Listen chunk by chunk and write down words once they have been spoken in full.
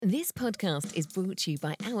This podcast is brought to you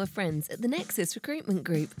by our friends at the Nexus Recruitment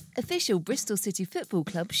Group, official Bristol City Football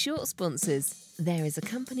Club short sponsors. There is a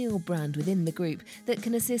company or brand within the group that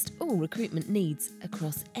can assist all recruitment needs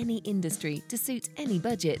across any industry to suit any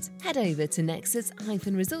budget. Head over to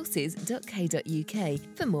nexus-resources.co.uk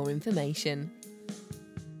for more information.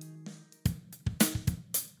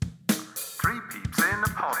 Three Peeps in the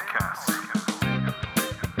Podcast.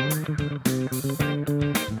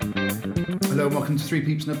 Hello and welcome to Three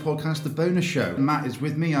Peeps in a Podcast, the bonus show. Matt is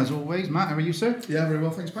with me as always. Matt, how are you, sir? Yeah, very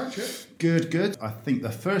well, thanks, Patrick. Good. I think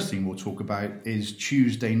the first thing we'll talk about is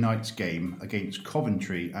Tuesday night's game against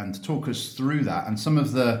Coventry, and to talk us through that and some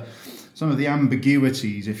of the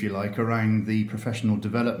ambiguities, if you like, around the Professional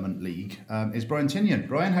Development League is Brian Tinian.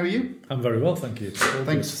 Brian, how are you? I'm very well, thank you.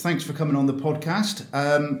 Thanks for coming on the podcast.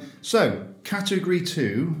 So, Category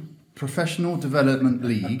 2, Professional Development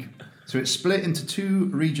League. So it's split into two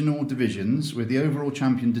regional divisions with the overall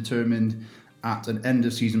champion determined at an end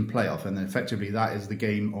of season playoff, and then effectively that is the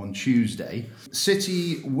game on Tuesday.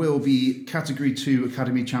 City will be Category 2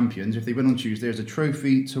 Academy champions. If they win on Tuesday, there's a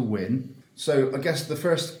trophy to win. So I guess the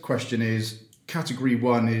first question is, Category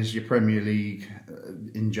 1 is your Premier League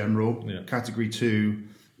in general. Yeah. Category 2,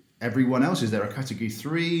 everyone else. Is there a Category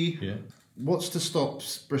 3? Yeah. What's to stop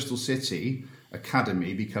Bristol City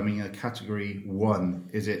Academy becoming a Category 1?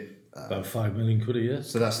 Is it about 5 million quid a year?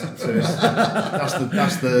 So that's the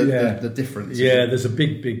difference. Yeah, there's a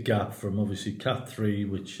big gap from obviously Cat 3,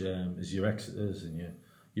 which is your Exeters and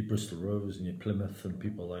your Bristol Rovers and your Plymouth and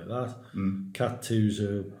people like that. Cat 2s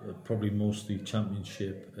are probably mostly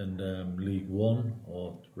Championship and League 1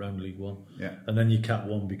 or round League 1. Yeah. And then your Cat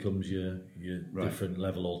 1 becomes your Right. different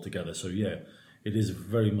level altogether. So yeah, it is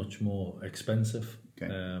very much more expensive. Okay.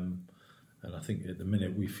 And I think at the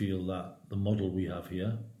minute we feel that the model we have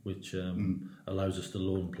here, which allows us to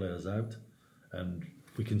loan players out, and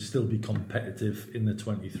we can still be competitive in the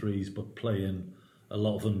 23s but play in a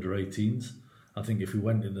lot of under 18s. I think if we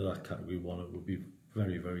went into that Category 1, it would be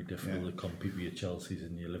very, very difficult to compete with your Chelseas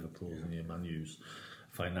and your Liverpools and your Man U's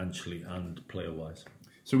financially and player-wise.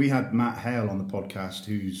 So we had Matt Hale on the podcast,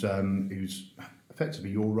 who's effectively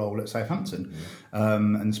your role at Southampton,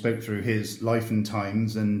 and spoke through his life and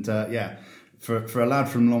times, and for a lad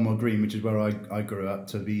from Longmore Green, which is where I grew up,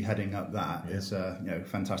 to be heading up that is a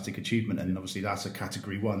fantastic achievement, and obviously that's a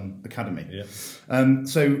Category 1 academy. Yeah.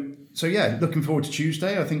 So yeah, looking forward to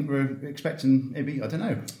Tuesday. I think we're expecting maybe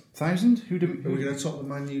 1,000. Are we going to top the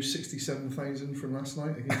Man U 67,000 from last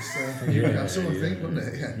night against Newcastle? I think, wasn't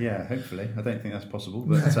it? Yeah, hopefully. I don't think that's possible,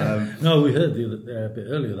 but No, we heard a bit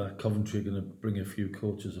earlier that Coventry are going to bring a few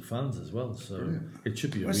coaches of fans as well, so it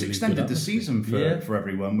should be a it's really extended good the season for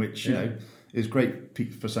everyone, which you know is great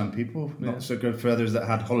for some people, not so good for others that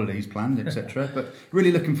had holidays planned, etc. But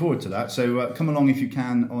really looking forward to that. So come along if you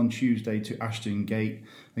can on Tuesday to Ashton Gate.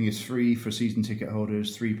 I think it's free for season ticket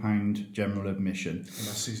holders, £3 general admission. And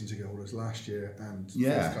that's season ticket holders last year and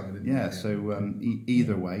forthcoming. So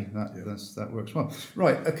either way, that works well.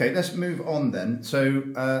 Right, okay, let's move on then. So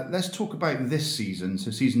let's talk about this season.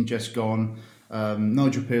 So season just gone.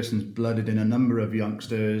 Nigel Pearson's blooded in a number of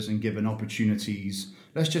youngsters and given opportunities.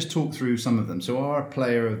 Let's just talk through some of them. So our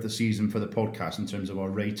player of the season for the podcast in terms of our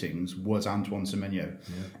ratings was Antoine Semenyo.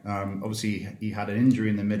 Obviously, he had an injury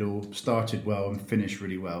in the middle, started well and finished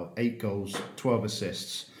really well. 8 goals, 12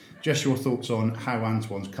 assists. Just your thoughts on how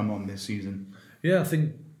Antoine's come on this season? Yeah, I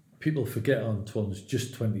think people forget Antoine's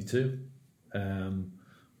just 22.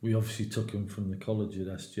 We obviously took him from the college at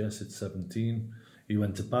SGS at 17. He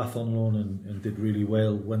went to Bath on loan and did really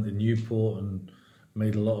well, went to Newport and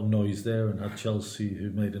made a lot of noise there, and had Chelsea who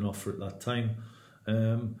made an offer at that time.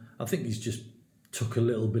 I think he's just took a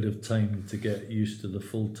little bit of time to get used to the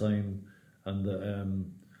full time and the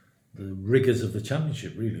rigours of the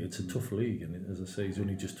Championship. Really, it's a tough league, and as I say, he's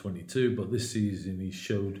only just 22. But this season, he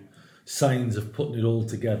showed signs of putting it all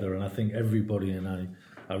together, and I think everybody, and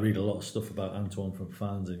I read a lot of stuff about Antoine from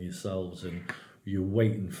fans and yourselves, and you're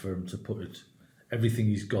waiting for him to put everything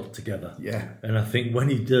he's got together. Yeah, and I think when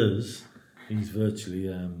he does, he's virtually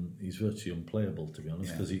unplayable, to be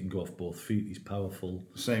honest, because he can go off both feet. He's powerful.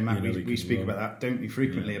 So, Matt, we speak about that, don't we,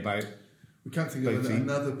 frequently about. We can't think of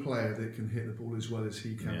another player that can hit the ball as well as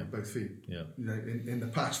he can with both feet. Yeah. In the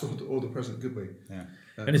past or the present, could we? Yeah.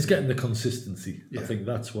 And it's getting the consistency. I think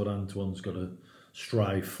that's what Antoine's got to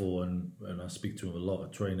strive for, and I speak to him a lot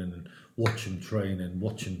at training and watch him train and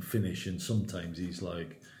watch him finish, and sometimes his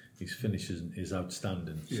finish is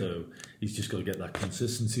outstanding. So he's just got to get that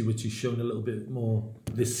consistency, which he's shown a little bit more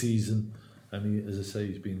this season. And he, as I say,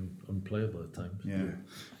 he's been unplayable at times. Yeah.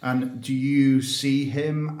 And do you see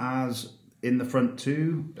him as in the front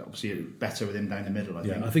too? Obviously, better with him down the middle, I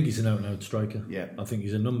think. I think he's an out-and-out striker. Yeah. I think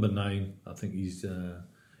he's a number 9. I think he's a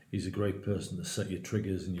great person to set your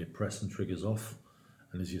triggers and your pressing triggers off.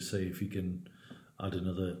 And as you say, if he can add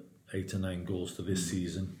another 8 or 9 goals to this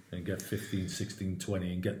season and get 15, 16,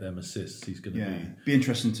 20 and get them assists, he's going to be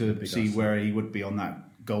interesting to see asset. where he would be on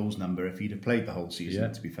that goals number if he'd have played the whole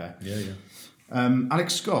season, to be fair. Yeah.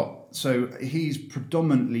 Alex Scott, so he's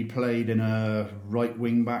predominantly played in a right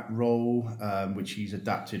wing back role, which he's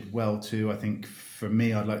adapted well to. I think for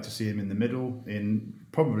me, I'd like to see him in the middle,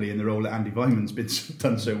 probably in the role that Andy Weiman's been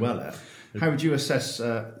done so well at. How would you assess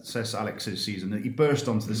Alex's season? He burst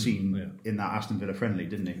onto the scene in that Aston Villa friendly,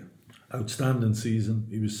 didn't he? Outstanding season.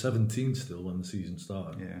 He was 17 still when the season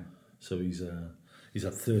started. Yeah. So he's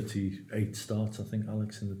had 38 starts, I think,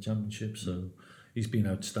 Alex, in the Championship. So he's been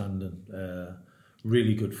outstanding.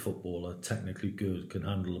 Really good footballer, technically good, can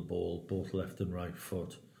handle the ball, both left and right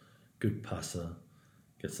foot. Good passer,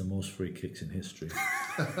 gets the most free kicks in history.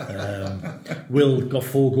 Will got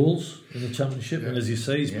 4 goals in the Championship, and as you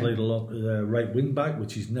say, he's played a lot right wing back,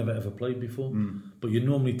 which he's never ever played before. But you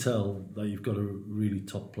normally tell that you've got a really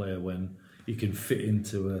top player when he can fit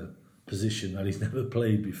into a position that he's never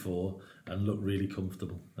played before and look really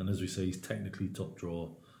comfortable. And as we say, he's technically top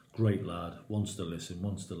drawer, great lad, wants to listen,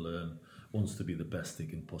 wants to learn, wants to be the best he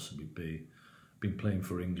can possibly be. Been playing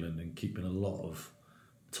for England and keeping a lot of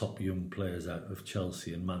top young players out of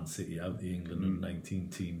Chelsea and Man City, out the England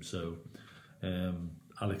under-19 team. So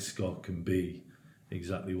Alex Scott can be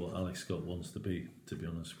exactly what Alex Scott wants to be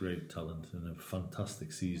honest. Great talent and a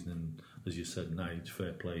fantastic season. And as you said, Nige,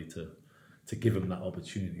 fair play to give him that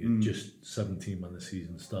opportunity at just 17 when the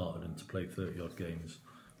season started, and to play 30-odd games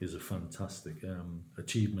is a fantastic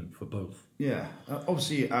achievement for both. Yeah,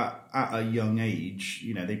 obviously at a young age,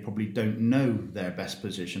 they probably don't know their best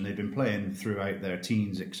position. They've been playing throughout their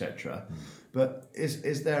teens, etc. But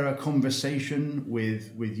is there a conversation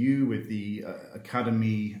with you, with the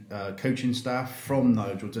academy coaching staff from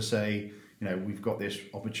Nigel to say, we've got this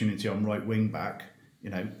opportunity on right wing back.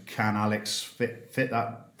 Can Alex fit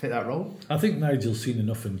that role? I think Nigel's seen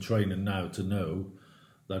enough in training now to know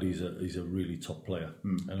that he's a really top player.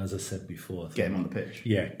 And as I said before, get him on the pitch.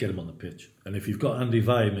 Yeah, get him on the pitch. And if you've got Andy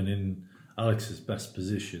Weimann in Alex's best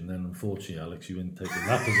position, then unfortunately, Alex, you wouldn't take in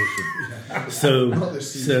that position. So, not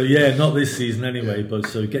this season. So not this season anyway. But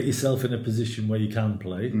so get yourself in a position where you can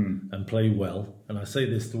play and play well. And I say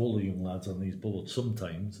this to all the young lads on these boards: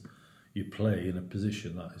 sometimes you play in a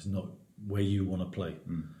position that is not where you want to play,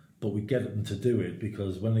 but we get them to do it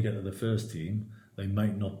because when they get to the first team, they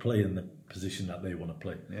might not play in the position that they want to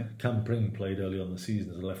play. Yeah. Cam Pring played early on the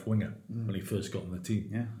season as a left winger when he first got in the team.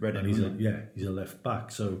 Yeah, Reading, and he's a left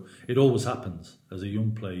back. So it always happens as a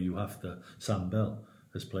young player. You have to. Sam Bell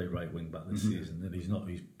has played right wing back this season, and he's not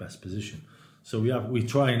his best position. So we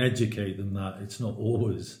try and educate them that it's not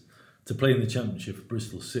always to play in the Championship for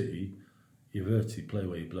Bristol City. You virtually play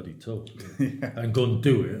where you bloody told and go and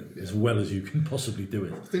do it as well as you can possibly do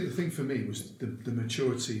it. I think the thing for me was the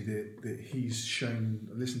maturity that he's shown.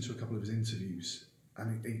 I listened to a couple of his interviews,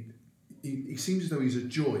 and he seems as though he's a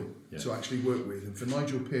joy to actually work with. And for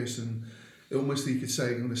Nigel Pearson, almost you could say,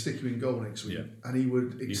 I'm going to stick you in goal next week, and he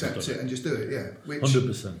would accept it and just do it. Yeah, which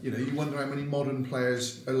 100%. You wonder how many modern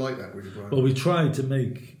players are like that, really, Brian. Well, we tried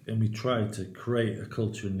to create a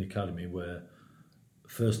culture in the academy where,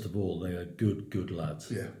 first of all, they are good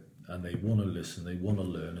lads. Yeah. And they want to listen, they want to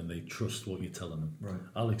learn, and they trust what you're telling them. Right.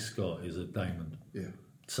 Alex Scott is a diamond. Yeah.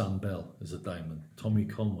 Sam Bell is a diamond. Tommy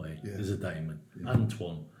Conway is a diamond. Yeah.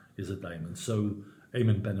 Antoine is a diamond. So,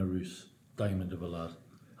 Eamon Benarous, diamond of a lad,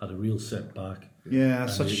 had a real setback. Yeah,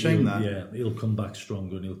 it's such a shame that. Yeah, he'll come back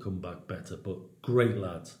stronger and he'll come back better. But great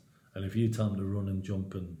lads. And if you tell them to run and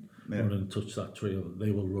jump and run and touch that tree,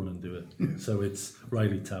 they will run and do it. Yeah. So it's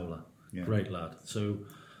Riley Towler. Yeah. Great lad. So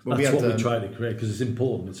Well, that's what we we try to create because it's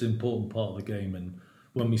important. It's an important part of the game. And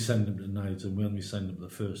when we send them to Nides and when we send them to the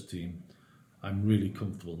first team, I'm really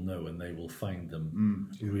comfortable knowing they will find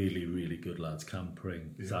them really, really good lads. Cam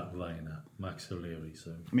Pring, Zach Viner, Max O'Leary.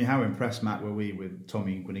 So I mean, how impressed, Matt, were we with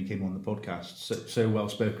Tommy when he came on the podcast? So well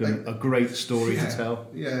spoken, a great story to tell.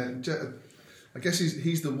 Yeah, I guess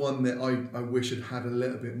he's the one that I wish had a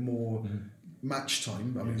little bit more match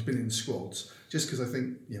time. I mean, he's been in squads. Just because I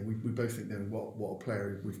think, we both think what a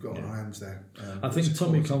player we've got on our hands there. I think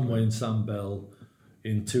Tommy Conway and Sam Bell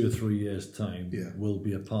in 2 or 3 years' time will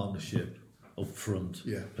be a partnership up front,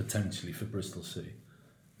 potentially for Bristol City.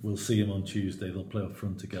 We'll see them on Tuesday. They'll play up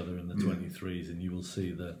front together in the 23s, and you will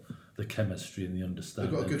see the chemistry and the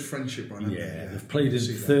understanding. They've got a good friendship right now. Yeah, they've played in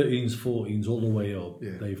 13s, 14s, all the way up.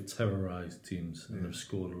 Yeah. They've terrorised teams and they've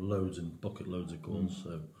scored loads and bucket loads of goals.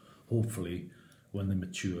 So hopefully when they're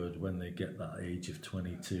matured, when they get that age of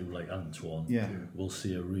 22, like Antoine, we'll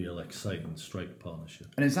see a real exciting strike partnership.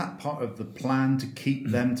 And is that part of the plan to keep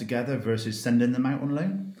them together versus sending them out on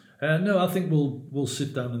loan? No, I think we'll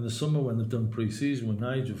sit down in the summer when they've done pre-season with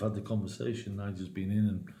Nigel. We've had the conversation. Nigel's been in,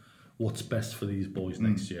 and what's best for these boys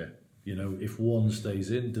next year? You know, if one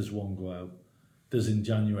stays in, does one go out? Does in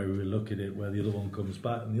January we look at it where the other one comes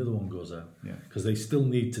back and the other one goes out? Because they still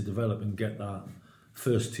need to develop and get that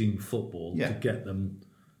first team football to get them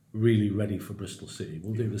really ready for Bristol City.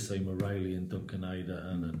 We'll do the same with Riley and Duncan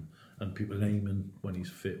Idahan and people. Eamon, when he's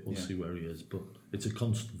fit, we'll see where he is. But it's a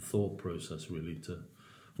constant thought process really to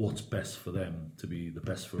what's best for them to be the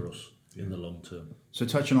best for us in the long term. So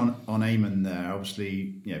touching on Eamon there,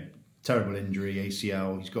 obviously, terrible injury,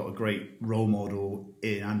 ACL. He's got a great role model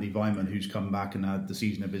in Andy Weimann, who's come back and had the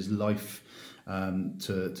season of his life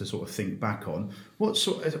to sort of think back on.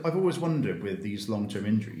 I've always wondered with these long-term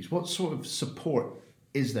injuries, what sort of support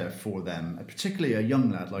is there for them, particularly a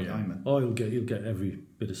young lad like Eamon? Oh, he'll get every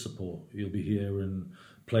bit of support. He'll be here, and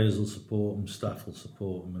players will support him, staff will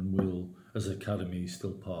support him, and we'll, as an academy, he's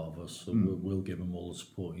still part of us, so we'll give him all the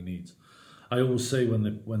support he needs. I always say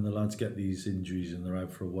when the lads get these injuries and they're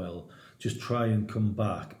out for a while, just try and come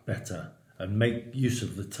back better and make use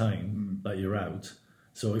of the time that you're out.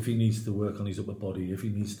 So if he needs to work on his upper body, if he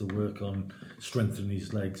needs to work on strengthening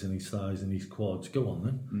his legs and his thighs and his quads, go on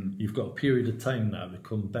then. You've got a period of time now to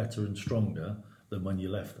come better and stronger than when you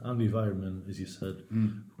left. Andy Weimann, as you said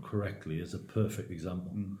correctly, is a perfect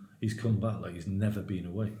example. He's come back like he's never been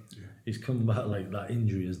away. He's come back like that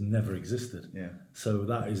injury has never existed. So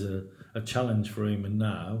that is a challenge for him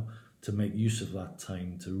now to make use of that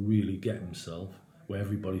time to really get himself where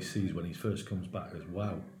everybody sees when he first comes back as,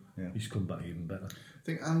 wow, he's come back even better. I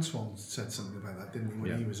think Antoine said something about that, didn't he,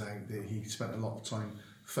 when he was out, that he spent a lot of time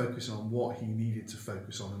focusing on what he needed to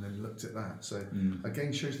focus on and then looked at that. So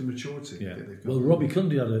again, shows the maturity that they've got. Well, Robbie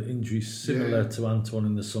Cundy had an injury similar to Antoine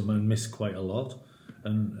in the summer and missed quite a lot.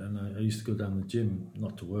 And I used to go down the gym,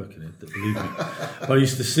 not to work in it, believe me, but I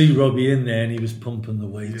used to see Robbie in there and he was pumping the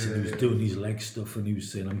weights and he was doing his leg stuff and he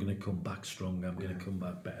was saying, I'm going to come back stronger, I'm going to come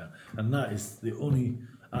back better. And that is the only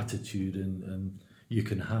attitude and you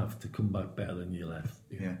can have to come back better than you left.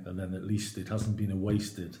 And then at least it hasn't been a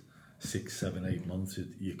wasted 6, 7, 8 months,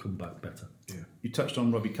 you come back better. You touched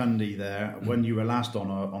on Robbie Cundy there. When you were last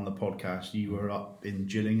on the podcast, you were up in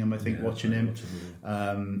Gillingham, I think, watching him,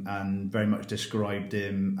 and very much described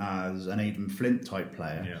him as an Aidan Flint type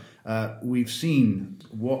player. We've seen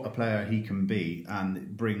what a player he can be, and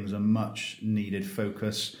it brings a much needed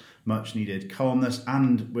focus, much needed calmness,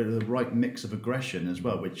 and with the right mix of aggression as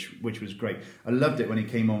well, which was great. I loved it when he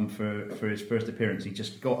came on for his first appearance. He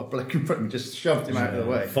just got a bloke in front of him, just shoved him out of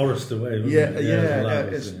the way. Forest away.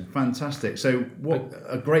 It's fantastic. So what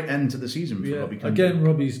a great end to the season for Robbie Cundy. Again,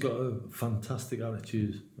 Robbie's got a fantastic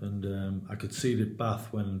attitude, and I could see it at Bath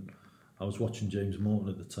when I was watching James Morton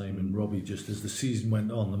at the time, and Robbie, just as the season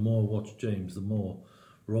went on, the more I watched James, the more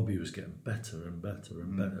Robbie was getting better and better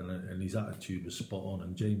and better, and his attitude was spot on.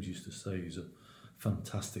 And James used to say he's a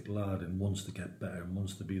fantastic lad and wants to get better and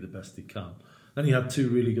wants to be the best he can. Then he had 2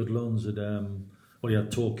 really good loans at he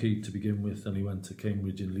had Torquay to begin with, and he went to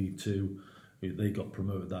Cambridge in League 2. They got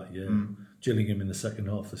promoted that year. Gillingham in the second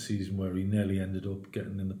half of the season, where he nearly ended up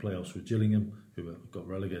getting in the playoffs with Gillingham, who got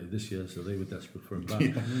relegated this year, so they were desperate for him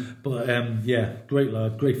back. But great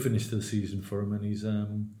lad, great finish to the season for him, and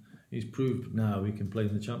he's proved now he can play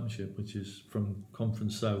in the Championship, which is from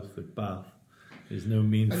Conference South at Bath. Is no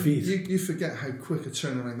mean feat. You forget how quick a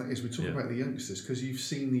turnaround that is. We talk about the youngsters because you've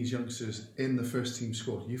seen these youngsters in the first team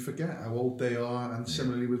squad. You forget how old they are, and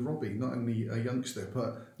similarly with Robbie, not only a youngster,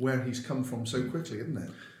 but where he's come from so quickly, isn't it?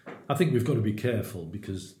 I think we've got to be careful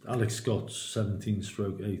because Alex Scott's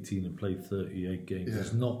 17/18 and played 38 games.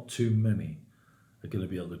 There's not too many are going to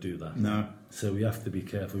be able to do that. No. So we have to be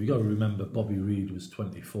careful. We've got to remember Bobby Reid was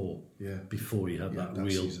 24 before he had that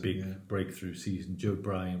real season, big breakthrough season. Joe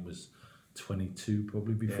Bryant was 22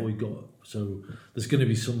 probably before he got... So there's going to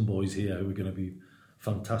be some boys here who are going to be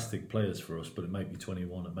fantastic players for us, but it might be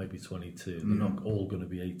 21, it might be 22. They're not all going to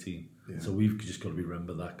be 18. So we've just got to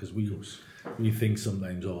remember that because we think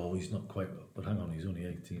sometimes, oh, he's not quite... But hang on, he's only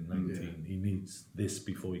 18, 19. He needs this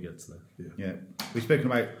before he gets there. We've spoken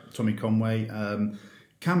about Tommy Conway.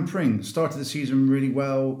 Cam Pring started the season really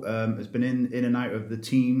well, has been in and out of the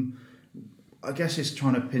team. I guess it's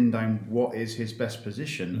trying to pin down what is his best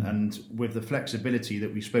position, and with the flexibility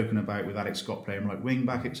that we've spoken about with Alex Scott playing right wing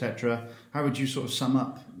back, etc. How would you sort of sum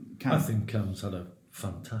up Cam? I think Cam's had a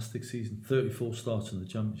fantastic season. 34 starts in the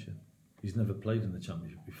Championship. He's never played in the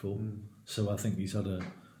Championship before, so I think he's had a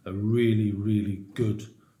really, really good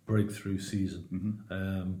breakthrough season.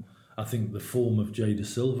 I think the form of Jay De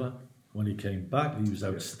Silva, when he came back, he was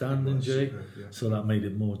outstanding, Jay. Superb, yeah. So that made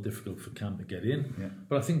it more difficult for Cam to get in. Yeah.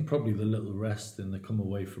 But I think probably the little rest and the come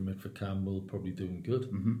away from it for Cam will probably do him good.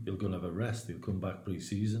 He'll go and have a rest. He'll come back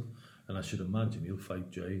pre-season. And I should imagine he'll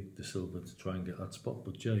fight Jay De Silva to try and get that spot.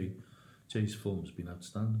 But Jay's form's been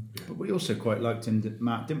outstanding. But we also quite liked him,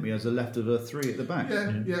 Matt, didn't we, as a left of a three at the back?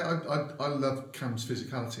 I love Cam's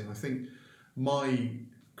physicality, and I think my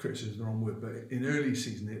criticism is the wrong word, but in early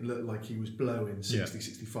season it looked like he was blowing 60,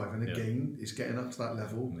 65, and again it's getting up to that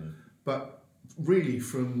level. But really,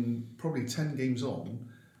 from probably 10 games on,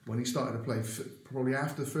 when he started to play, probably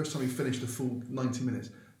after the first time he finished a full 90 minutes,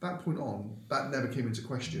 that point on, that never came into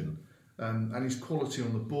question. And his quality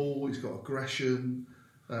on the ball, he's got aggression,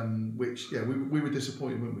 which we were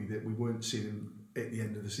disappointed, weren't we, that we weren't seeing him at the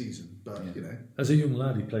end of the season. But you know, as a young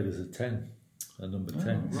lad, he played as a 10. A number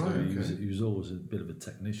 10, so right, he was always a bit of a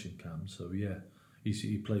technician, Cam. So yeah,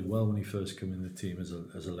 he played well when he first came in the team as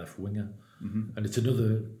a left winger. And it's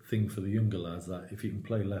another thing for the younger lads that if you can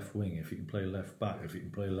play left wing, if you can play left back, if you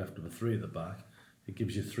can play left of a three at the back, it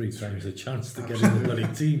gives you 3 times a chance to get in the bloody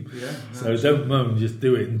team. So don't moan, just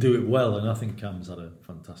do it and do it well. And I think Cam's had a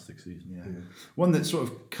fantastic season. One that's sort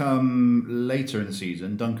of come later in the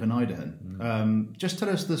season, Duncan Idahan. Just tell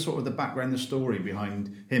us the sort of the background, the story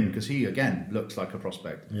behind him, because he again looks like a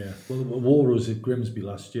prospect. Yeah, well, War was at Grimsby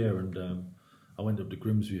last year, and I went up to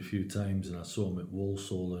Grimsby a few times, and I saw him at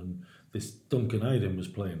Walsall, and this Duncan Idahan was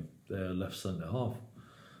playing left centre half.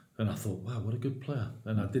 And I thought, wow, what a good player.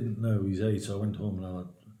 And I didn't know his age, so I went home and I was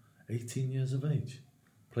 18 years of age,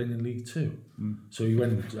 playing in League Two. So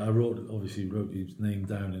I wrote his name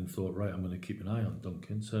down and thought, right, I'm going to keep an eye on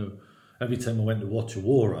Duncan. So every time I went to watch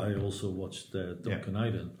Awara, I also watched Duncan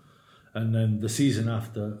Idahan. And then the season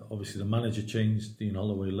after, obviously the manager changed, Dean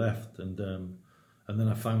Holloway left, and then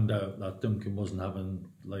I found out that Duncan wasn't having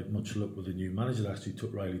like much luck with the new manager. They actually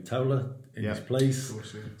took Riley Towler in his place. Of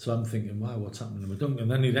course, So I'm thinking, wow, what's happening with Duncan?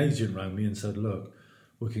 And then an agent rang me and said, look,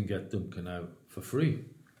 we can get Duncan out for free.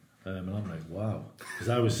 And I'm like, wow. Because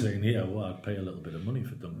I was saying here, well, I'd pay a little bit of money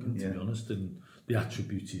for Duncan, to be honest. And the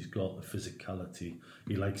attributes he's got, the physicality,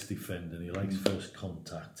 he likes defending, he likes first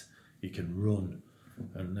contact, he can run.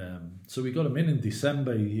 And so we got him in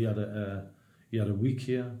December. He had a week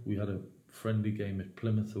here. We had a friendly game at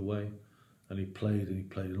Plymouth away, and he played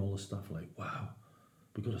and all the stuff. Like, wow,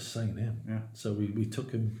 we've got to sign him. So we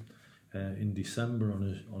took him in December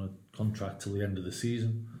on a contract till the end of the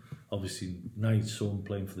season. Obviously, Nige saw him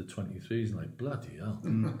playing for the 23s, and like, bloody hell,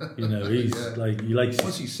 you know, he's like, he likes.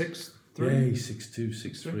 Was he 6'3"? Yeah, he's 6'2",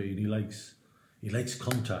 6'3", and he likes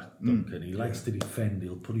contact, Duncan. He likes to defend.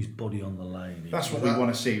 He'll put his body on the line. That's what we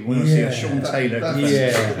want to see. We want to see a Sean Taylor.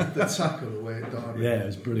 The tackle away at Derby. Yeah, it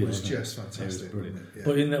was brilliant. It was just fantastic. It was brilliant. Yeah.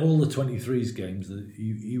 But in all the 23s games,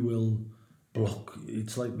 he will block.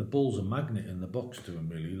 It's like the ball's a magnet in the box to him,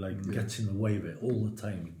 really. Like, gets in the way of it all the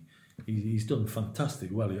time. He's done fantastic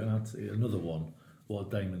well. Another one. What a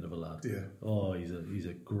diamond of a lad. Yeah. Oh, he's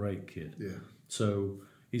a great kid. Yeah. So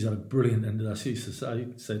he's had a brilliant end of that season.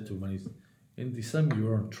 I said to him when in December you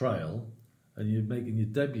were on trial and you're making your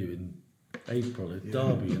debut in April at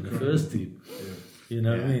Derby in the first team. You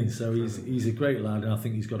know what I mean? So he's a great lad, and I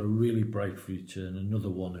think he's got a really bright future, and another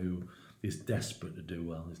one who is desperate to do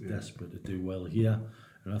well. He's desperate to do well here,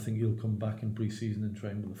 and I think he'll come back in pre-season and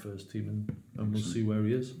train with the first team, and we'll see where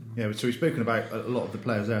he is. Yeah, so we've spoken about a lot of the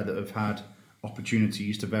players there that have had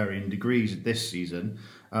opportunities to varying degrees this season.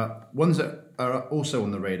 Ones that are also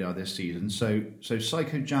on the radar this season. So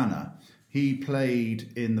Psycho Jana, he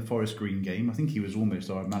played in the Forest Green game. I think he was almost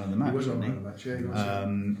our man of the match. He was our wasn't man of the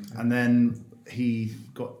match, and then he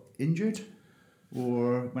got injured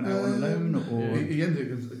or went out on loan, or he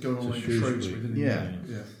ended up going on like Shrewsbury, didn't he?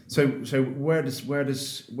 Yeah. So where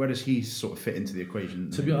does he sort of fit into the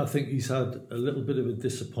equation? To be honest, I think he's had a little bit of a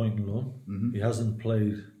disappointing loan. He hasn't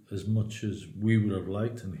played as much as we would have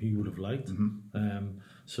liked and he would have liked.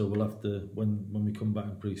 So we'll have to, when we come back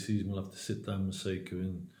in pre-season, we'll have to sit down with Seiko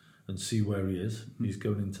and see where he is. He's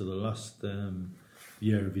going into the last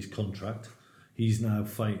year of his contract. He's now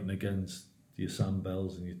fighting against your Sam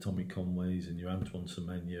Bells and your Tommy Conways and your Antoine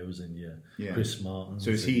Semenyo's and your Chris Martins.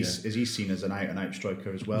 So is he seen as an out-and-out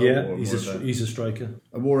striker as well? Yeah, or he's a striker.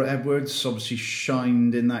 Awara Edwards obviously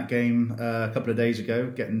shined in that game a couple of days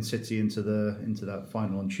ago, getting City into that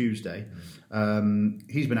final on Tuesday.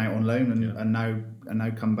 He's been out on loan and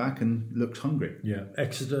now come back and looks hungry. Yeah,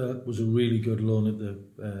 Exeter was a really good loan at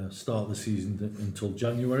the start of the season until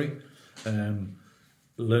January.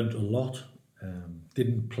 Learned a lot.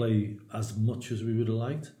 Didn't play as much as we would have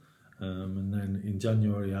liked. And then in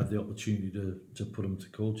January I had the opportunity to put him to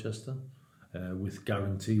Colchester with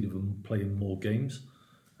guaranteed of him playing more games,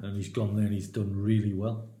 and he's gone there and he's done really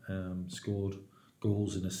well, scored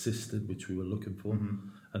goals and assisted, which we were looking for,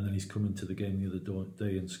 and then he's come into the game the other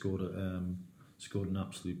day and scored an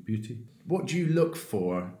absolute beauty. What do you look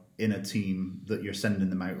for in a team that you're sending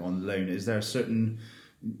them out on loan? Is there a certain,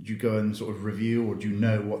 do you go and sort of review, or do you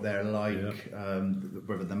know what they're like?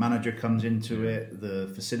 Whether the manager comes into it,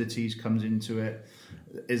 the facilities comes into it.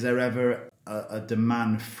 Is there ever a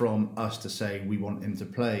demand from us to say we want him to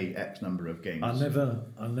play X number of games? I never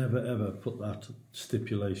ever put that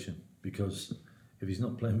stipulation, because if he's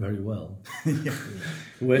not playing very well, the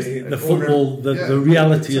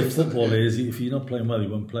reality of football is if you're not playing well, you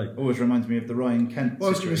won't play. Always reminds me of the Ryan Kent Well,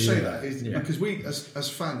 I was going to situation. say that because we, as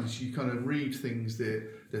fans, you kind of read things that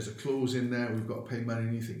there's a clause in there, we've got to pay money,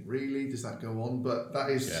 and you think, really, does that go on? But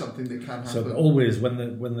that is something that can happen. So always when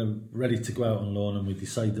they're ready to go out on loan and we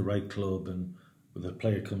decide the right club, and the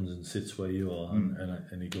player comes and sits where you are,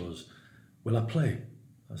 and he goes, "Will I play?"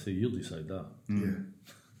 I say, "You'll decide that." Yeah.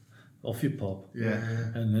 Off you pop, Yeah.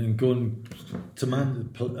 and then go and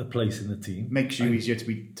demand a place in the team. Makes you easier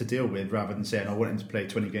to deal with, rather than saying, "I want him to play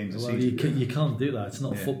 20 games a season." You can't do that. It's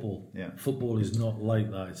not football. Yeah. Football is not like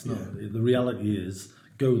that. It's not. The reality is,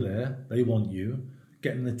 go there. They want you.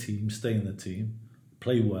 Get in the team. Stay in the team.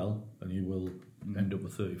 Play well, and you will end up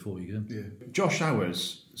with 30, 40 games. Yeah. Josh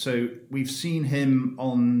Owers. So we've seen him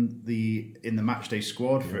in the matchday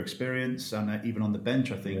squad for experience, and even on the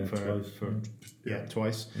bench, I think,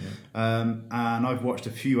 twice. Yeah. And I've watched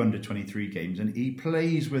a few under-23 games, and he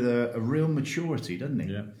plays with a real maturity, doesn't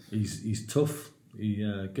he? Yeah, he's tough. He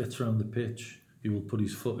gets around the pitch. He will put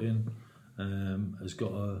his foot in. Has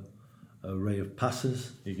got a array of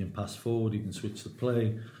passes. He can pass forward. He can switch the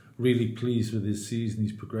play. Really pleased with his season.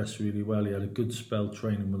 He's progressed really well. He had a good spell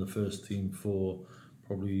training with the first team for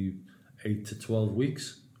probably 8 to 12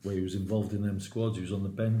 weeks, where he was involved in them squads. He was on the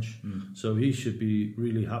bench, so he should be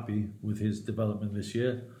really happy with his development this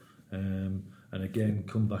year. And again,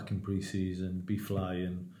 come back in pre-season, be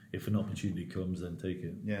flying. If an opportunity comes, then take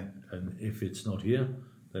it. Yeah. And if it's not here,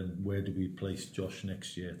 then where do we place Josh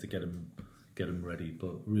next year to get him ready?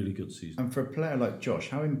 But really good season. And for a player like Josh,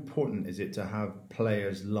 how important is it to have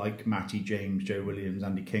players like Matty James, Joe Williams,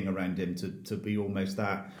 Andy King around him to be almost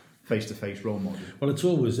that face-to-face role model? Well, it's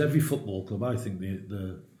always every football club. I think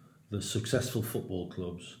the successful football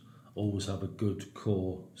clubs always have a good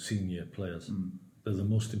core senior players. They're the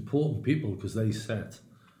most important people, because they set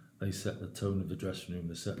the tone of the dressing room,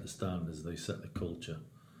 they set the standards, they set the culture.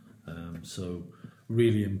 So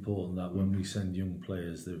really important that when we send young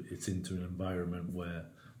players, that it's into an environment where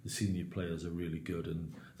the senior players are really good,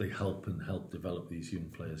 and they help develop these young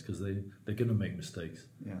players, because they're going to make mistakes.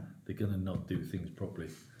 Yeah. They're going to not do things properly.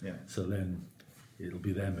 Yeah. So then it'll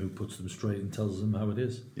be them who puts them straight and tells them how it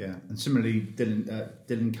is. Yeah. And similarly,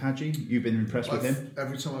 Dylan Kaji, you've been impressed with him?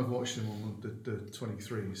 Every time I've watched him on the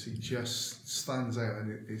 23s, he just stands out,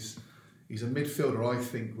 and he's a midfielder I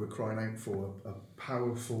think we're crying out for, a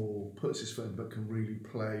powerful, puts his foot in, but can really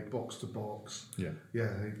play box to box. Yeah.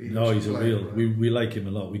 Yeah. He's a real. We like him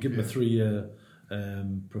a lot. We give him a 3-year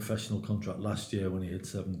professional contract last year when he hit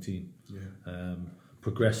 17. Yeah.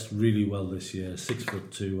 Progressed really well this year.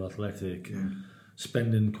 6'2", athletic. Yeah.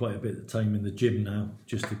 Spending quite a bit of time in the gym now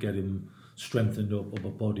just to get him strengthened up a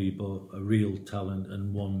body, but a real talent,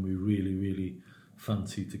 and one we really, really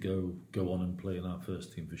fancy to go on and play in our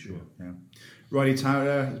first team for sure. Yeah. Riley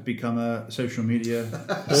Towler has become a social media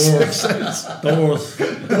Doors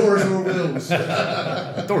or Wills.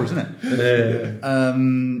 Doors, isn't it?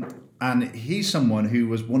 And he's someone who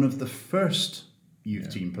was one of the first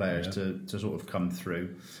youth team players to sort of come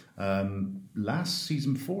through last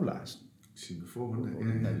season before last. Season before, wasn't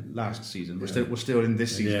it? No, last season. We're still in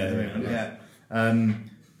this season at the moment. Yeah.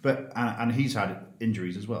 But he's had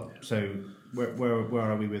injuries as well. So where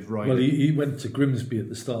are we with Riley? Well, he went to Grimsby at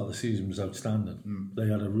the start of the season, was outstanding. They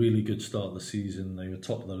had a really good start of the season. They were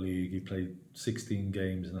top of the league. He played 16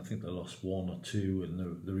 games, and I think they lost 1 or 2.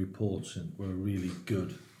 And the reports were really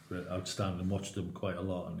good, outstanding. Watched him quite a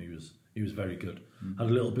lot, and he was very good. Had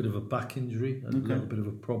a little bit of a back injury, a little bit of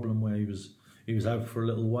a problem where he was out for a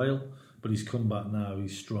little while, but he's come back now.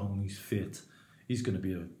 He's strong. He's fit. He's going to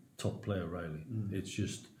be a top player, Riley. It's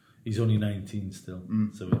just. He's only 19 still,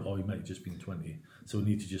 or he might have just been 20. So we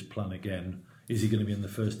need to just plan again. Is he going to be in the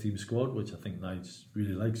first team squad, which I think Nige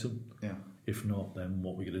really likes him? Yeah. If not, then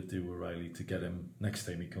what we're going to do with Riley to get him next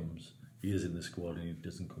time he comes, he is in the squad and he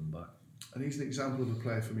doesn't come back. And he's an example of a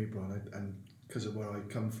player for me, Brian, and because of where I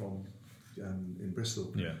come from in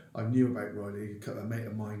Bristol. Yeah. I knew about Riley. A mate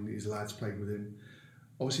of mine, his lads played with him.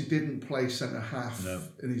 obviously didn't play centre half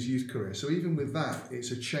in his youth career. So even with that,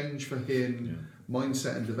 it's a change for him,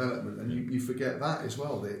 mindset and development, and you forget that as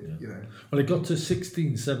well. That you know. Well, it got to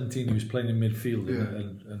 16, 17. He was playing in midfield,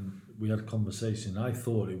 and we had a conversation. I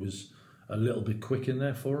thought it was a little bit quick in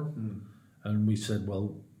there for him, and we said,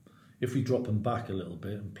 well, if we drop him back a little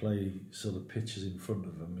bit and play sort of pitches in front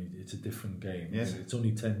of him, it's a different game. Yeah. It's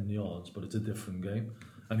only 10 yards, but it's a different game.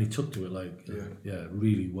 And he took to it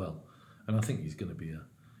really well. And I think he's going to be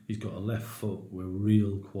he's got a left foot with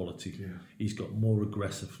real quality. Yeah. He's got more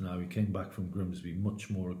aggressive now. He came back from Grimsby, much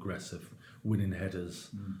more aggressive, winning headers.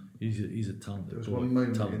 He's a talented boy. There was one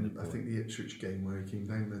moment in, I think, the Ipswich game where he came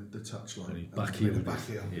down the touchline. And he back-heeled.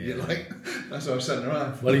 Yeah. You're like, that's what I was centre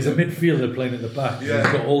half. Well, he's a midfielder playing at the back. Yeah.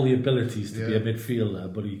 He's got all the abilities to be a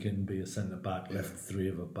midfielder, but he can be a centre back, left three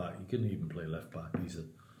of a back. He can even play left back. He's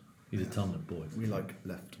a talented boy. We like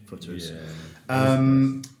left footers.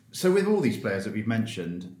 Yeah. So with all these players that we've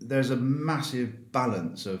mentioned, there's a massive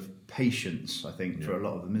balance of patience, I think, for a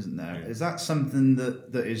lot of them, isn't there? Yeah. Is that something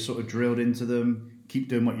that is sort of drilled into them? Keep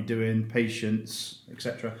doing what you're doing, patience,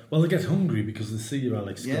 etc. Well, they get hungry because they see your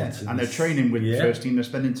Alex Scott. And they're training with the first team. They're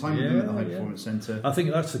spending time with them at the High Performance Centre. I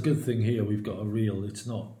think that's a good thing here. We've got a real. It's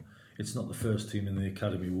not the first team in the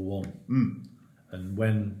academy we won. And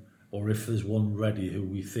when or if there's one ready who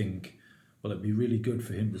we think, well, it'd be really good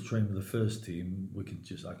for him to train with the first team.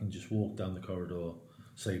 I can just walk down the corridor,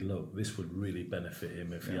 say, look, this would really benefit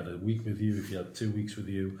him if he had a week with you, if he had 2 weeks with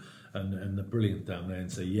you, and they're brilliant down there,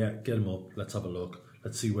 and say, get him up, let's have a look,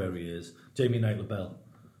 let's see where he is. Jamie Knight-LaBelle,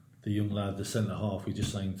 the young lad, the centre half, we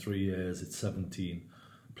just signed 3 years, it's 17,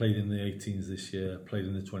 played in the 18s this year, played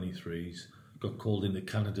in the 23s, got called into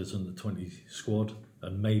Canada's under 20 squad,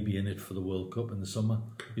 and maybe in it for the World Cup in the summer.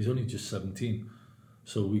 He's only just 17.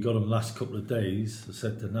 So we got him last couple of days. I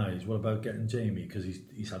said to Nige, what about getting Jamie? Because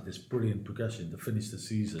he's had this brilliant progression to finish the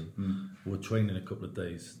season. We're training a couple of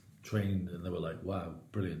days, trained, and they were like, wow,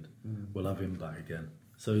 brilliant. We'll have him back again.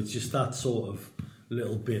 So it's just that sort of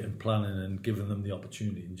little bit in planning and giving them the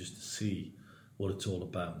opportunity and just to see what it's all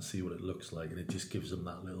about and see what it looks like. And it just gives them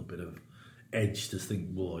that little bit of edge to think,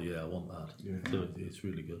 well, I want that. Yeah. So it's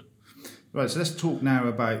really good. Right, so let's talk now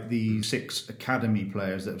about the 6 academy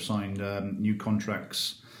players that have signed new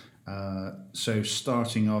contracts. So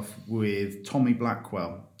starting off with Tommy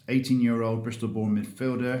Blackwell, 18-year-old Bristol-born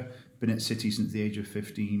midfielder, been at City since the age of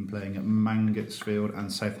 15, playing at Mangotsfield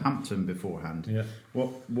and Southampton beforehand. Yeah.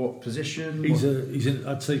 What position?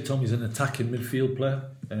 I'd say Tommy's an attacking midfield player.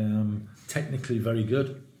 Technically very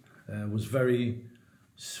good. Was very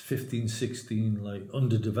 15, 16, like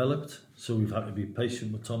underdeveloped, so we've had to be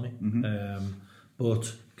patient with Tommy.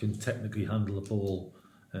 But can technically handle the ball,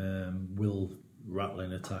 will rattle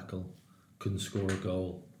in a tackle, can score a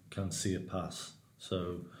goal, can see a pass.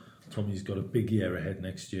 So Tommy's got a big year ahead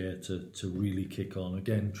next year to really kick on.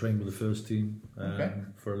 Again, trained with the first team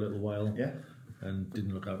for a little while, and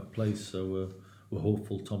didn't look out of place. So we're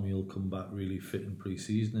hopeful Tommy will come back really fit in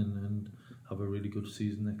pre-season and have a really good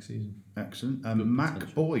season next season. Excellent.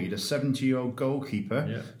 Mac Boyd, a 70-year-old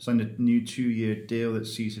goalkeeper, signed a new 2-year deal that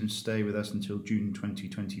sees him stay with us until June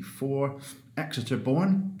 2024. Exeter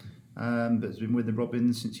born, but has been with the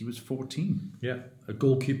Robins since he was 14. Yeah, a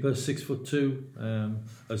goalkeeper, 6'2",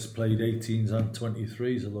 has played 18s and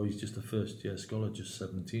 23s, although he's just a first-year scholar, just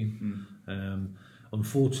 17.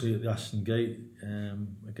 Unfortunately, at the Ashton Gate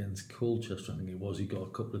against Colchester, I think it was, he got a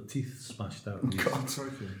couple of teeth smashed out.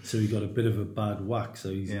 So he got a bit of a bad whack. So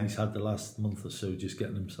he's had the last month or so just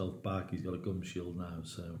getting himself back. He's got a gum shield now,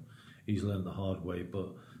 so he's learned the hard way.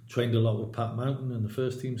 But trained a lot with Pat Mountain in the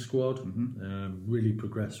first team squad. Really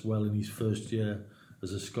progressed well in his first year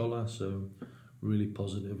as a scholar. So really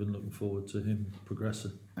positive and looking forward to him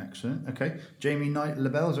progressing. Excellent. Okay, Jamie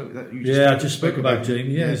Knight-LaBelle. I just spoke about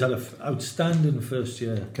Jamie. Yeah, he's had an outstanding first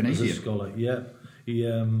year Canadian. As a scholar. Yeah,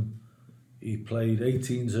 he played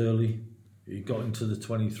 18s early. He got into the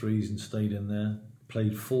 23s and stayed in there.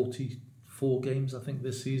 Played 44 games, I think,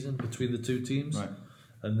 this season between the two teams. Right.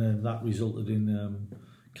 And then that resulted in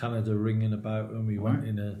Canada ringing about, and we went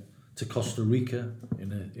to Costa Rica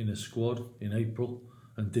in a squad in April.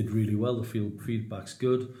 And did really well. The feedback's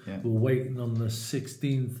good. Yeah. We're waiting on the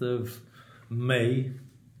 16th of May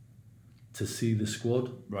to see the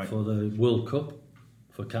squad for the World Cup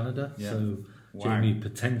for Canada. Yeah. So Jamie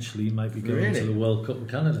potentially might be going to the World Cup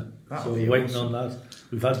with Canada. So we're waiting on that.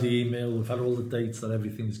 We've had the email. We've had all the dates that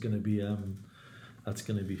everything's going to be. That's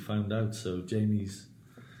going to be found out. So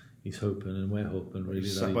He's hoping, and we're hoping really.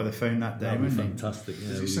 Sat by the phone that day, that'd be fantastic. Yeah,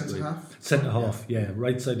 is he centre half? Centre half,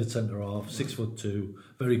 right-sided centre half, 6'2",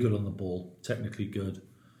 very good on the ball, technically good.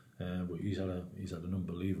 But he's had an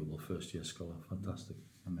unbelievable first year scholar, fantastic.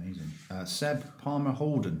 Amazing. Seb Palmer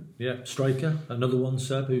Holden. Yeah, striker, another one,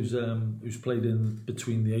 Seb, who's played in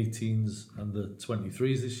between the 18s and the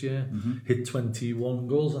 23s this year. Hit 21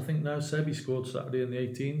 goals, I think now, Seb. He scored Saturday in the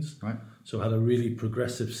 18s. Right. So had a really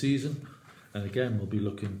progressive season. And again, we'll be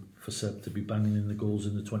looking for Seb to be banging in the goals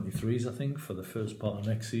in the 23s, I think, for the first part of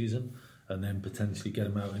next season. And then potentially get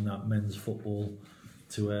him out in that men's football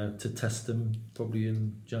to test him probably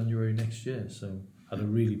in January next year. So had a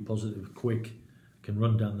really positive, quick, can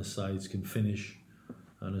run down the sides, can finish,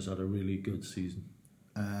 and has had a really good season.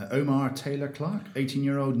 Omar Taylor-Clark,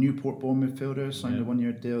 18-year-old Newport-born midfielder, signed a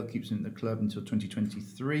one-year deal, keeps him in the club until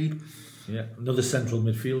 2023. Yeah, another central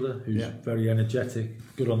midfielder who's very energetic,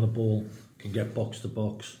 good on the ball, can get box to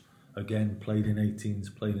box. Again, played in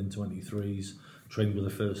 18s, played in 23s, trained with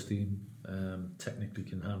the first team, technically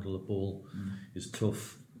can handle the ball, is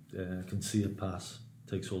tough, can see a pass,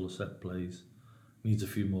 takes all the set plays. Needs a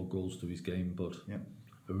few more goals to his game, but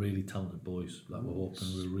a really talented boys that we're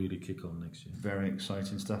hoping will really kick on next year. Very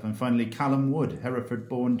exciting stuff. And finally, Callum Wood,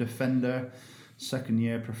 Hereford-born defender,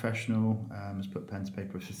 second-year professional, has put pen to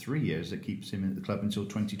paper for 3 years. That keeps him at the club until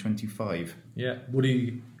 2025. Yeah,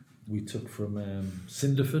 Woody we took from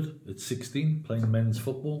Cinderford at 16, playing men's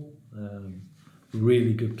football.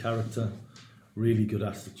 Really good character, really good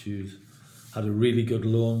attitude. Had a really good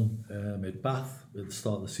loan at Bath at the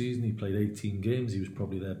start of the season. He played 18 games. He was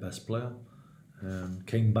probably their best player.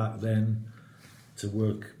 Came back then to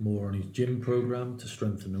work more on his gym programme to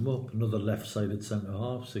strengthen him up. Another left-sided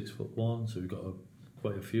centre-half, 6'1", so we've got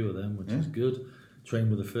quite a few of them, which is good. Trained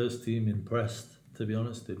with the first team, impressed, to be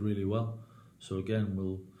honest, did really well. So again,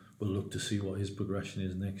 we'll look to see what his progression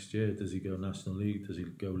is next year. Does he go National League? Does he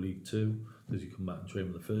go League 2? Does he come back and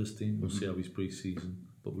train with the first team? We'll see how his pre-season.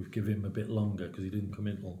 But we've given him a bit longer because he didn't come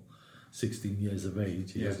in till 16 years of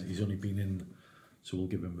age. He's only been in, so we'll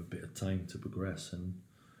give him a bit of time to progress, and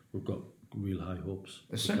we've got real high hopes.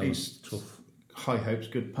 It's certainly tough. High hopes,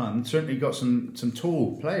 good pun. Certainly got some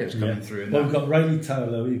tall players coming through. Well, we've got Riley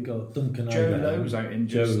Towler, we've got Duncan Joe Idaho, Lowe's out in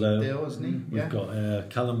Joe Lowe, isn't he? We've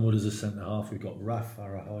got Callum Wood as a centre half. We've got Raf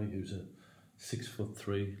Arahoy, who's a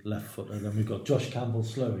 6'3" left footer. Then we've got Josh Campbell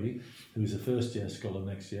Slowey, who's a first year scholar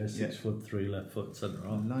next year, 6'3" left foot centre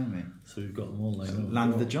half. So we've got them all lined up.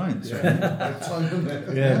 Land of the Giants.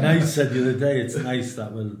 Nice said the other day, it's nice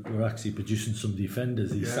that we're actually producing some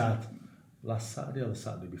defenders. He sat last Saturday or the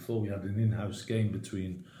Saturday before, we had an in-house game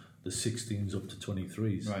between the 16s up to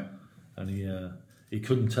 23s. Right. And he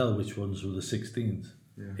couldn't tell which ones were the 16s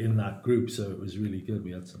in that group, so it was really good.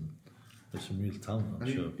 We had some real talent on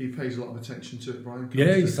the show. He pays a lot of attention to it, Brian.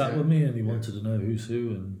 Yeah, he sat with me and he wanted to know who's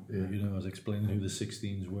who, and I was explaining who the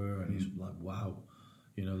 16s were, and he's like, wow,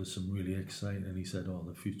 there's some really exciting. And he said, oh,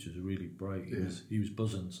 the future's really bright. He was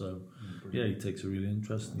buzzing. So he takes a real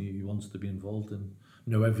interest, and he wants to be involved and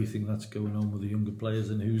know everything that's going on with the younger players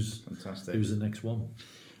and who's the next one.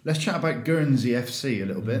 Let's chat about Guernsey FC a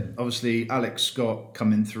little bit. Obviously, Alex Scott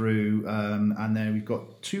coming through, and then we've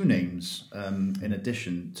got two names in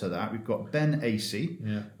addition to that. We've got Ben Acey,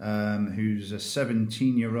 who's a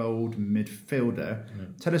 17-year-old midfielder. Yeah.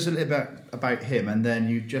 Tell us a little bit about him, and then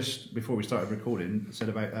you just, before we started recording, said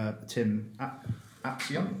about Tim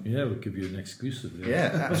Apsion. Yeah, we'll give you an exclusive there.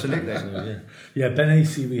 Yeah, absolutely. Ben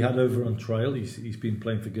Acey we had over on trial. He's been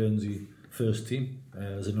playing for Guernsey first team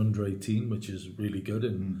as an under 18, which is really good,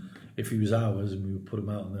 and if he was ours and we would put him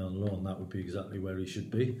out on loan, that would be exactly where he should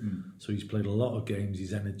be. So he's played a lot of games,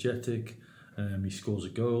 he's energetic, he scores a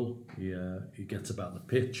goal, he gets about the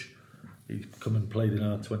pitch. He's come and played in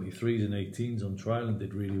our 23s and 18s on trial and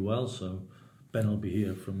did really well, so Ben will be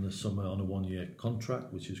here from the summer on a 1-year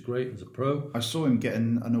contract, which is great as a pro. I saw him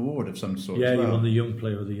getting an award of some sort. Yeah, as well. He won the Young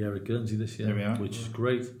Player of the Year at Guernsey this year, which is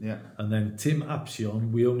great. Yeah. And then Tim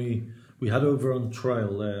Apsion, we had over on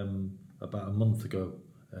trial about a month ago.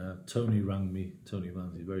 Tony rang me. Tony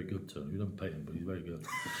Vans, he's very good, Tony. We don't pay him, but he's very good.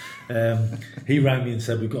 He rang me and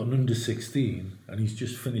said, we've got an under 16 and he's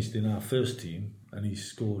just finished in our first team and he's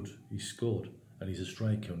scored. And he's a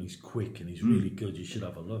striker and he's quick and he's really good. You should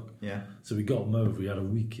have a look. Yeah. So we got him over. We had a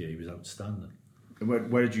week here. He was outstanding.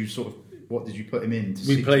 Where did you what did you put him in?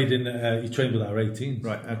 We played in, he trained with our 18s.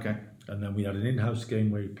 Right, okay. And then we had an in-house game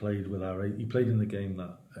where he played with he played in the game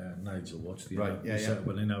that Nigel watched. We set up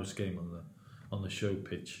an in-house game on the show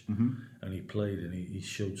pitch, and he played and he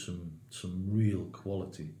showed some real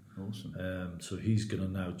quality. Awesome. So he's going to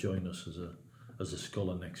now join us as a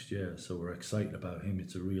scholar next year. So we're excited about him.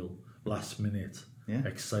 It's a real last minute,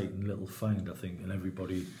 exciting little find, I think, and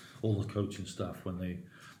everybody, all the coaching staff, when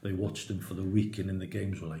they watched him for the week and in the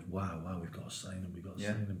games, were like, wow, we've got to sign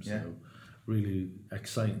him, So really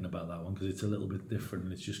exciting about that one because it's a little bit different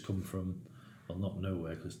and it's just come from well, not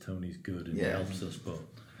nowhere, because Tony's good and he helps us, but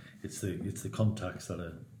it's the contacts that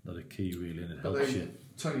are key, really, and it helps you.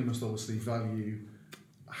 Tony must obviously value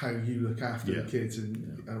how you look after the kids,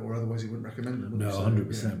 or otherwise he wouldn't recommend them. No,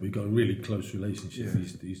 100%. We've got a really close relationship.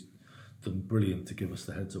 He's done brilliant to give us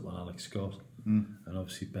the heads up on Alex Scott, and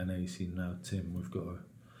obviously Ben Acey, now Tim. We've got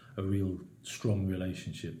a real strong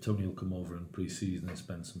relationship. Tony will come over in pre-season and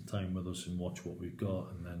spend some time with us and watch what we've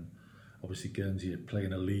got, and then obviously Guernsey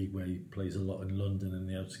playing a league where he plays a lot in London and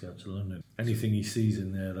the outskirts of London. Anything he sees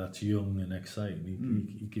in there that's young and exciting,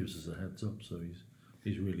 he gives us a heads up. So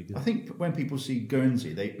he's really good. I think when people see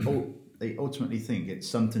Guernsey, they ultimately think it's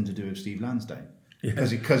something to do with Steve Lansdowne.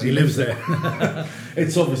 Because he lives there.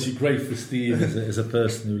 It's obviously great for Steve as a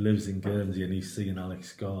person who lives in Guernsey, and he's seeing Alex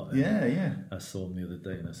Scott. I saw him the other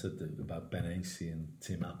day, and I said about Ben Acey and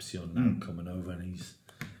Tim Apsion now coming over, and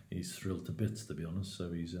he's thrilled to bits, to be honest.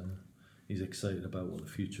 So he's excited about what the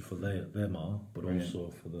future for them are, but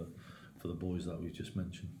also for the boys that we've just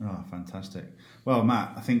mentioned. Oh, fantastic. Well,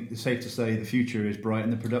 Matt, I think it's safe to say the future is bright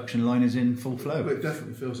and the production line is in full flow. Well, it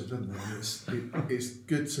definitely feels it, doesn't it? And it's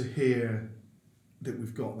good to hear that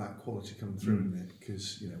we've got that quality coming through in it,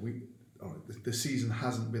 because the season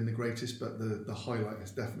hasn't been the greatest, but the highlight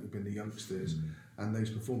has definitely been the youngsters and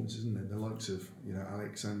those performances, isn't it? The likes of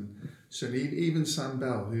Alex and certainly even Sam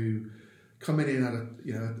Bell, who coming in at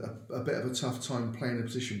a bit of a tough time playing a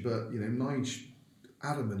position, but Nige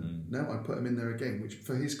adamant. No, I put him in there again, which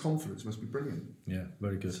for his confidence must be brilliant. Yeah,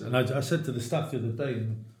 very good. So, and I said to the staff the other day,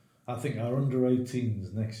 and I think our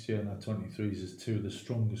under-18s next year and our 23s is two of the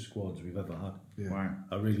strongest squads we've ever had. Yeah. Wow.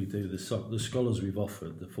 I really do. The scholars we've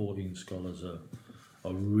offered, the 14 scholars, are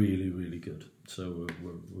really, really good. So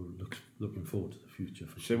we're looking forward to the future.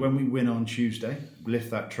 So when we win on Tuesday, lift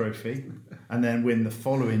that trophy, and then win the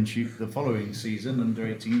following season,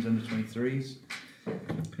 under-18s, under-23s.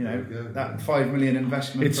 That $5 million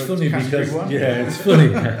investment. It's funny because it's funny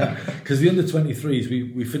because the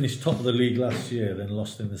under-23s we finished top of the league last year, then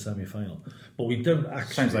lost in the semi-final. But we don't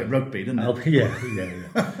actually. Sounds like rugby, doesn't it?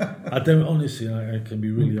 Yeah. I don't honestly. I can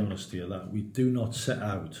be really honest here that we do not set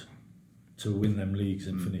out to win them leagues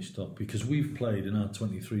and finish top, because we've played in our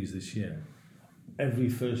 23s this year. Every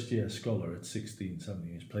first-year scholar at 16,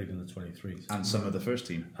 17 has played in the 23s. And some of the first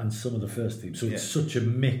team. So it's such a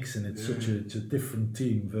mix, and it's it's a different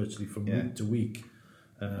team virtually from week to week.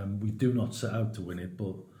 We do not set out to win it,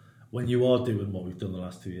 but when you are doing what we've done the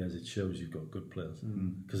last 2 years, it shows you've got good players.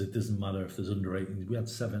 Because it doesn't matter if there's under-18s. We had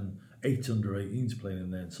 8 under-18s playing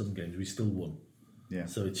in there in some games. We still won. Yeah.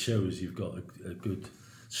 So it shows you've got a good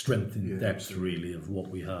strength in depth, really, of what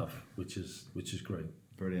we have, which is great.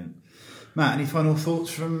 Brilliant. Matt, any final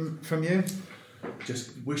thoughts from you?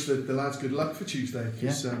 Just wish the lads good luck for Tuesday,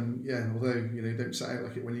 because although you don't set out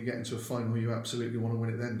like it when you get into a final, you absolutely want to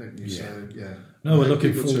win it then, don't you? So no, we're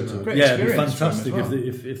looking forward to it. Great it'd be fantastic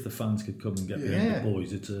if the fans could come and get behind the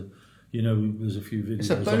boys. It's there's a few videos. It's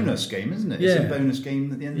a bonus game, isn't it? It's a bonus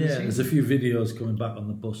game at the end of the season. There's a few videos coming back on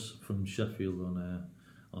the bus from Sheffield on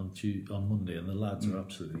Monday, and the lads are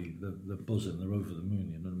absolutely they're buzzing. They're over the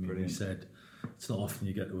moon. You know what I mean? Brilliant. We said it's not often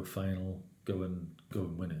you get to a final, go and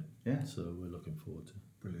win it. Yeah. So we're looking forward to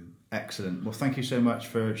it. Brilliant. Excellent. Well, thank you so much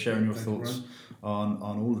for sharing your thoughts on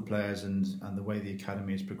all the players and the way the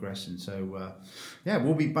academy is progressing. So,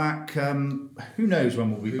 we'll be back. Who knows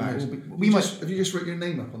when we'll be back? Have you just written your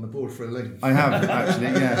name up on the board for a link? I have,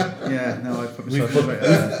 actually, yeah. No, I put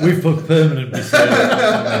myself We've put permanent beside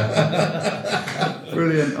it.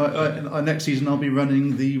 Brilliant. Next season I'll be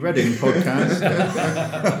running the Reading podcast.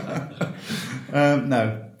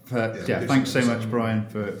 Thanks so much, Brian,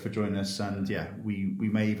 for joining us, and we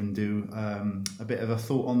may even do a bit of a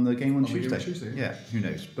thought on the game on Tuesday. Yeah, who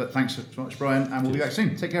knows? But thanks so much, Brian, and we'll be back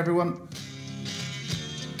soon. Take care, everyone.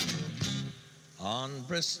 On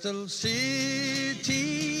Bristol City,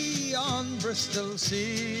 on Bristol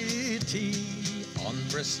City, on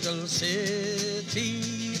Bristol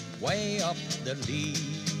City, way up the lead.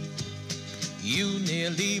 You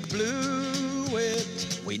nearly blew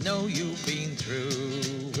it, we know you've been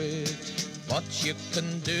through it, but you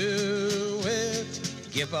can do it,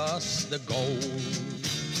 give us the goal.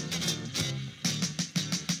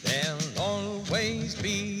 There'll always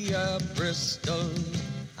be a Bristol,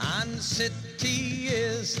 and City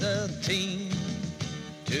is the team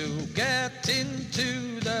to get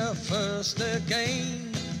into the first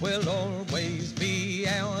again, will always be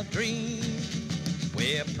our dream.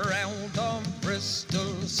 We're proud of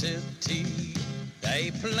Bristol City,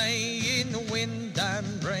 they play in wind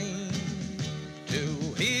and rain.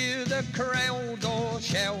 To hear the crowd all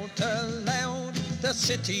shout aloud, the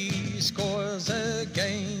city scores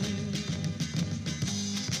again.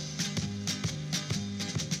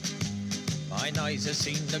 Mine eyes have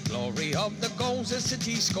seen the glory of the goals the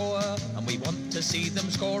City score, and we want to see them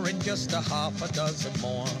scoring just a half a dozen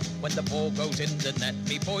more. When the ball goes in the net,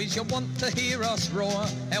 me boys, you want to hear us roar.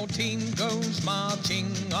 Our team goes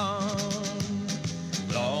marching on.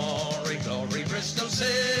 Glory, glory, Bristol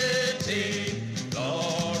City.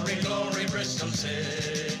 Glory, glory, Bristol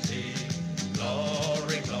City.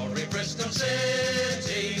 Glory, glory, Bristol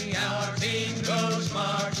City. Our team goes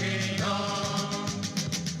marching on.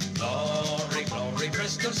 Glory, glory,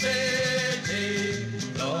 Bristol City.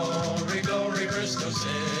 Glory, glory, Bristol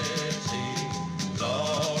City.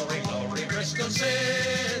 Glory, glory, Bristol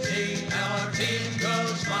City. Our team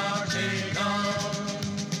goes marching on.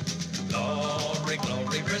 Glory,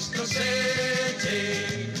 glory, Bristol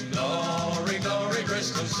City. Glory, glory,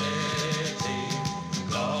 Bristol City.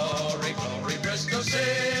 Glory, glory, Bristol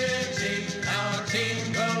City. Our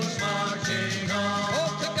team goes marching on.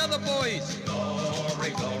 All together, boys.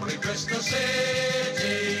 Glory, glory, Bristol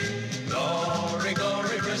City. Glory,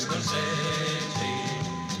 glory, Bristol City.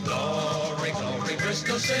 Glory, glory,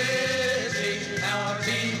 Bristol City. Our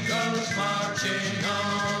team goes marching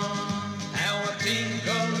on.